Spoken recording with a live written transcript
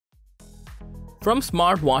From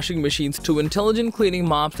smart washing machines to intelligent cleaning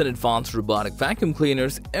mops and advanced robotic vacuum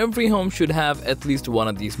cleaners, every home should have at least one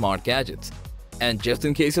of these smart gadgets. And just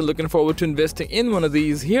in case you're looking forward to investing in one of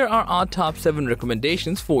these, here are our top 7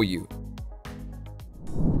 recommendations for you.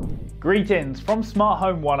 Greetings from Smart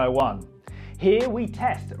Home 101. Here we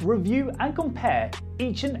test, review and compare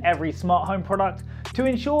each and every smart home product to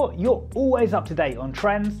ensure you're always up to date on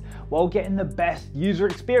trends while getting the best user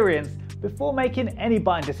experience before making any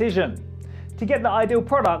buying decision. To get the ideal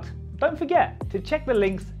product, don't forget to check the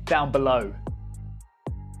links down below.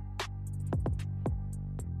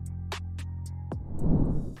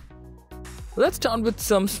 Let's start with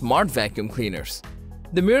some smart vacuum cleaners.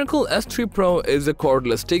 The Miracle S3 Pro is a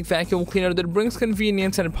cordless stick vacuum cleaner that brings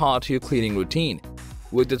convenience and power to your cleaning routine.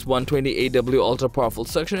 With its 120 AW ultra-powerful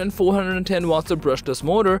suction and 410 watts of brushless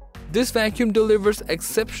motor, this vacuum delivers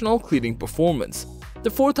exceptional cleaning performance. The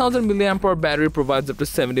 4000 mAh battery provides up to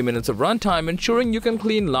 70 minutes of runtime, ensuring you can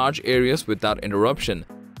clean large areas without interruption.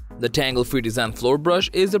 The tangle-free design floor brush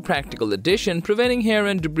is a practical addition, preventing hair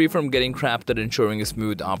and debris from getting trapped and ensuring a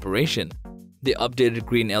smooth operation. The updated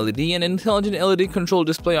green LED and intelligent LED control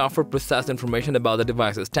display offer precise information about the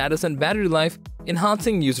device's status and battery life,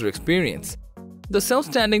 enhancing user experience. The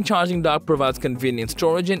self-standing charging dock provides convenient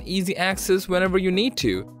storage and easy access whenever you need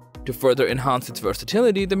to. To further enhance its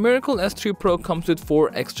versatility, the Miracle S3 Pro comes with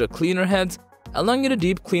 4 extra cleaner heads, allowing you to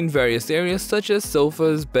deep clean various areas such as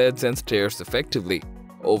sofas, beds, and stairs effectively.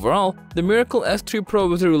 Overall, the Miracle S3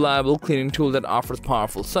 Pro is a reliable cleaning tool that offers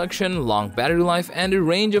powerful suction, long battery life, and a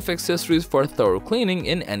range of accessories for thorough cleaning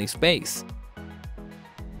in any space.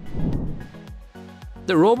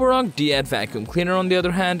 The Roborock DeAd vacuum cleaner, on the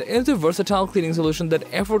other hand, is a versatile cleaning solution that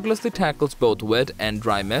effortlessly tackles both wet and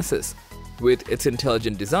dry messes. With its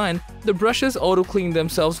intelligent design, the brushes auto-clean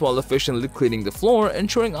themselves while efficiently cleaning the floor,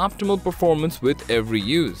 ensuring optimal performance with every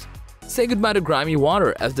use. Say goodbye to grimy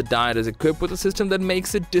water, as the DeAd is equipped with a system that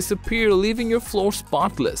makes it disappear, leaving your floor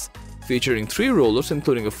spotless. Featuring 3 rollers,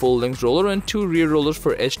 including a full-length roller and 2 rear rollers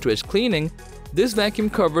for edge-to-edge cleaning, this vacuum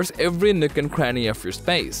covers every nook and cranny of your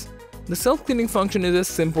space. The self-cleaning function is as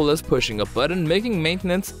simple as pushing a button, making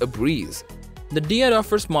maintenance a breeze. The DeAd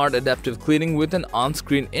offers smart adaptive cleaning with an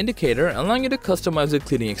on-screen indicator, allowing you to customize the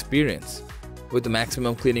cleaning experience. With a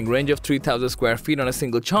maximum cleaning range of 3000 square feet on a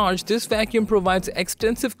single charge, this vacuum provides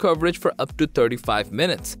extensive coverage for up to 35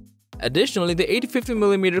 minutes. Additionally, the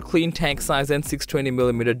 8050mm clean tank size and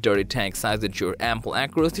 620mm dirty tank size ensure ample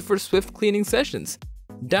accuracy for swift cleaning sessions.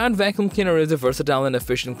 DeAd vacuum cleaner is a versatile and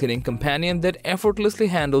efficient cleaning companion that effortlessly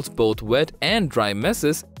handles both wet and dry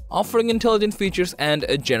messes, offering intelligent features and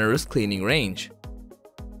a generous cleaning range.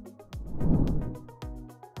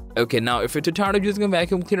 Okay, now if you're too tired of using a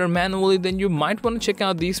vacuum cleaner manually, then you might want to check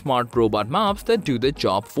out these smart robot mops that do the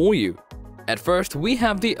job for you. At first, we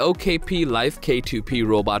have the OKP Life K2P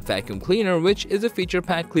Robot Vacuum Cleaner, which is a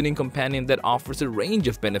feature-packed cleaning companion that offers a range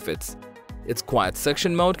of benefits. Its quiet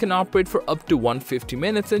suction mode can operate for up to 150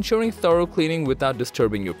 minutes, ensuring thorough cleaning without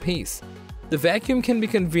disturbing your peace. The vacuum can be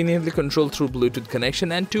conveniently controlled through Bluetooth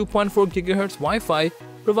connection and 2.4 GHz Wi-Fi,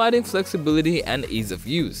 providing flexibility and ease of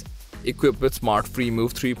use. Equipped with Smart Free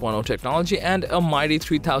Move 3.0 technology and a mighty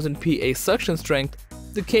 3000 PA suction strength,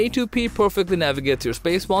 the K2P perfectly navigates your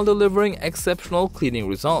space while delivering exceptional cleaning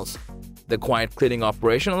results. The quiet cleaning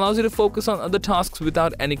operation allows you to focus on other tasks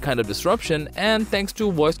without any kind of disruption, and thanks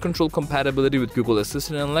to voice control compatibility with Google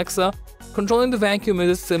Assistant and Alexa, controlling the vacuum is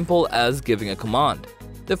as simple as giving a command.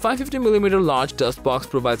 The 550mm large dust box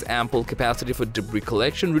provides ample capacity for debris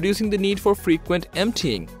collection, reducing the need for frequent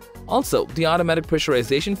emptying. Also, the automatic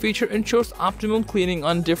pressurization feature ensures optimum cleaning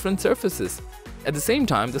on different surfaces. At the same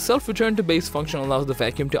time, the self-return to base function allows the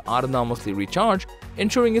vacuum to autonomously recharge,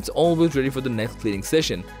 ensuring it's always ready for the next cleaning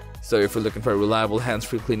session. So if you're looking for a reliable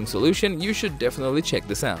hands-free cleaning solution, you should definitely check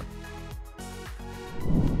this out.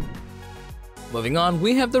 Moving on,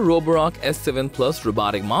 we have the Roborock S7 Plus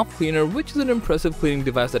Robotic Mop Cleaner, which is an impressive cleaning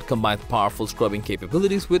device that combines powerful scrubbing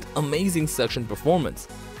capabilities with amazing suction performance.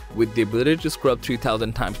 With the ability to scrub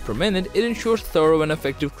 3000 times per minute, it ensures thorough and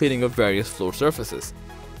effective cleaning of various floor surfaces.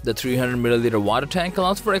 The 300ml water tank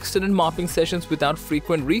allows for extended mopping sessions without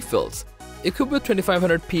frequent refills. Equipped with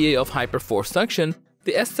 2500 PA of hyperforce suction,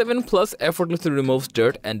 the S7 Plus effortlessly removes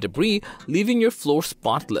dirt and debris, leaving your floor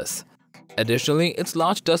spotless. Additionally, its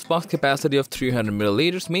large dust box capacity of 300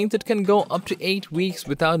 ml means it can go up to 8 weeks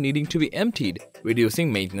without needing to be emptied,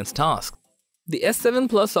 reducing maintenance tasks. The S7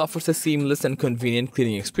 Plus offers a seamless and convenient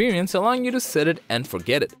cleaning experience, allowing you to set it and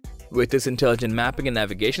forget it. With its intelligent mapping and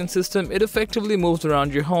navigation system, it effectively moves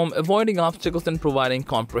around your home, avoiding obstacles and providing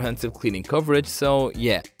comprehensive cleaning coverage, so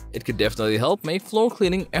yeah, it could definitely help make floor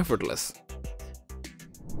cleaning effortless.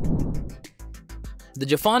 The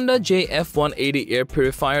Jafanda JF180 air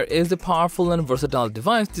purifier is a powerful and versatile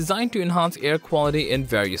device designed to enhance air quality in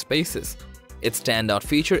various spaces. Its standout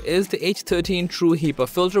feature is the H13 True HEPA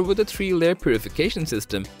filter with a 3-layer purification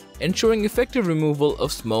system, ensuring effective removal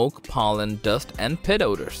of smoke, pollen, dust, and pet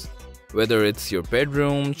odors. Whether it's your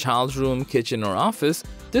bedroom, child's room, kitchen, or office,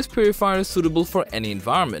 this purifier is suitable for any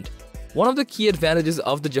environment. One of the key advantages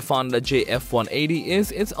of the Jafanda JF180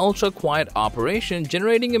 is its ultra-quiet operation,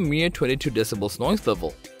 generating a mere 22 decibels noise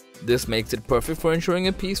level. This makes it perfect for ensuring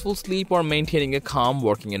a peaceful sleep or maintaining a calm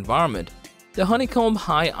working environment. The honeycomb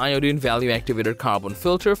high-iodine value-activated carbon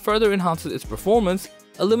filter further enhances its performance,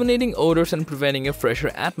 eliminating odors and preventing a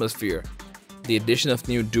fresher atmosphere. The addition of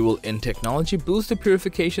new dual-in technology boosts the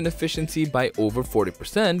purification efficiency by over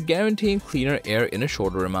 40%, guaranteeing cleaner air in a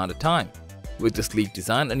shorter amount of time. With the sleek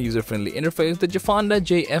design and user-friendly interface, the Jafanda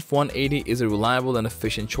JF180 is a reliable and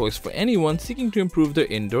efficient choice for anyone seeking to improve their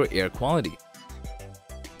indoor air quality.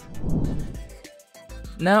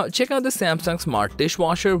 Now, check out the Samsung Smart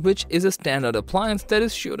Dishwasher, which is a standout appliance that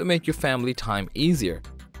is sure to make your family time easier.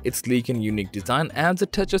 Its sleek and unique design adds a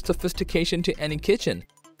touch of sophistication to any kitchen.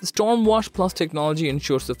 The Storm Wash Plus technology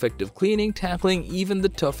ensures effective cleaning, tackling even the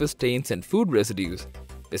toughest stains and food residues.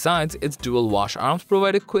 Besides, its dual wash arms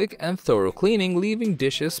provide a quick and thorough cleaning, leaving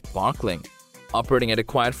dishes sparkling. Operating at a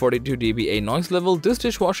quiet 42 dBA noise level, this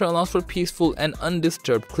dishwasher allows for peaceful and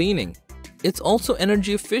undisturbed cleaning. It's also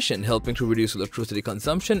energy efficient, helping to reduce electricity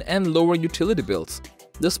consumption and lower utility bills.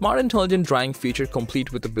 The Smart Intelligent Drying feature,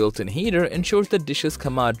 complete with a built-in heater, ensures that dishes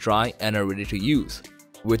come out dry and are ready to use.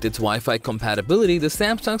 With its Wi-Fi compatibility, the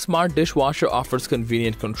Samsung Smart Dishwasher offers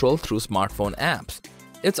convenient control through smartphone apps.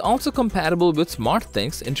 It's also compatible with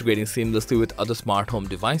SmartThings, integrating seamlessly with other smart home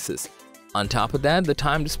devices. On top of that, the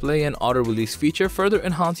time display and auto-release feature further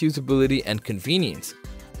enhance usability and convenience.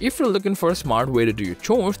 If you're looking for a smart way to do your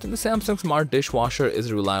chores, then the Samsung Smart Dishwasher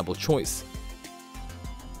is a reliable choice.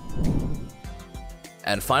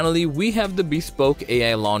 And finally, we have the Bespoke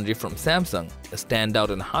AI Laundry from Samsung, a standout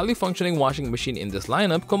and highly functioning washing machine in this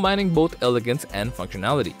lineup, combining both elegance and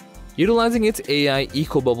functionality. Utilizing its AI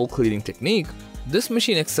eco-bubble cleaning technique, this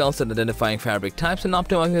machine excels at identifying fabric types and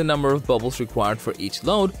optimizing the number of bubbles required for each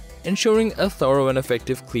load, ensuring a thorough and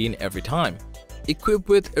effective clean every time. Equipped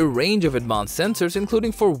with a range of advanced sensors,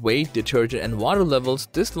 including for weight, detergent, and water levels,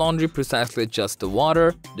 this laundry precisely adjusts the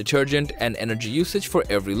water, detergent, and energy usage for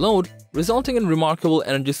every load, resulting in remarkable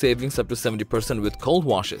energy savings up to 70% with cold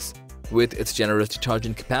washes. With its generous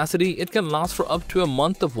detergent capacity, it can last for up to a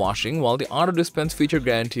month of washing, while the auto-dispense feature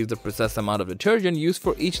guarantees the precise amount of detergent used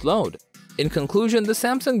for each load. In conclusion, the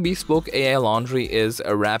Samsung Bespoke AI Laundry is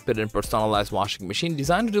a rapid and personalized washing machine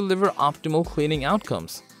designed to deliver optimal cleaning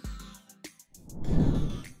outcomes.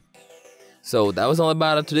 So that was all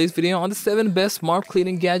about today's video on the 7 best smart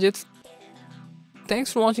cleaning gadgets.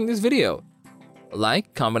 Thanks for watching this video.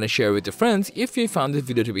 Like, comment, and share with your friends if you found this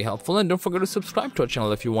video to be helpful, and don't forget to subscribe to our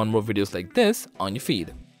channel if you want more videos like this on your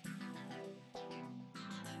feed.